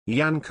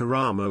Yann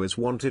Karamoh is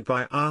wanted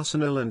by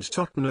Arsenal and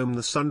Tottenham.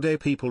 The Sunday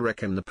People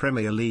reckon the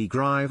Premier League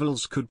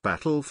rivals could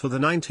battle for the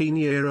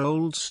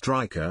 19-year-old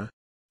striker.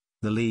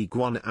 The League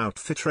One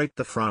outfit rate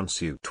the France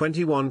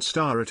U21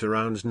 star at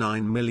around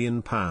 £9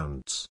 million.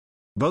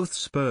 Both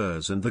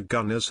Spurs and the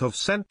Gunners have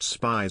sent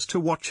spies to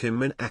watch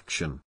him in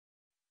action.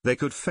 They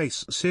could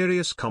face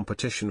serious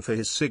competition for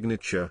his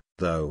signature,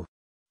 though.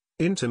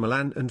 Inter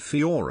Milan and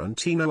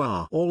Fiorentina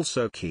are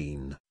also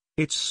keen.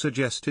 Its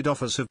suggested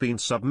offers have been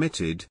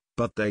submitted,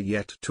 but they're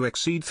yet to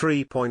exceed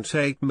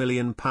 £3.8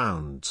 million.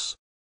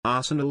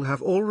 Arsenal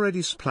have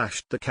already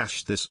splashed the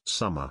cash this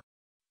summer.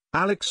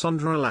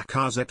 Alexandre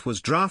Lacazette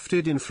was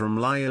drafted in from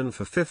Lyon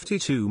for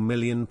 £52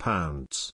 million.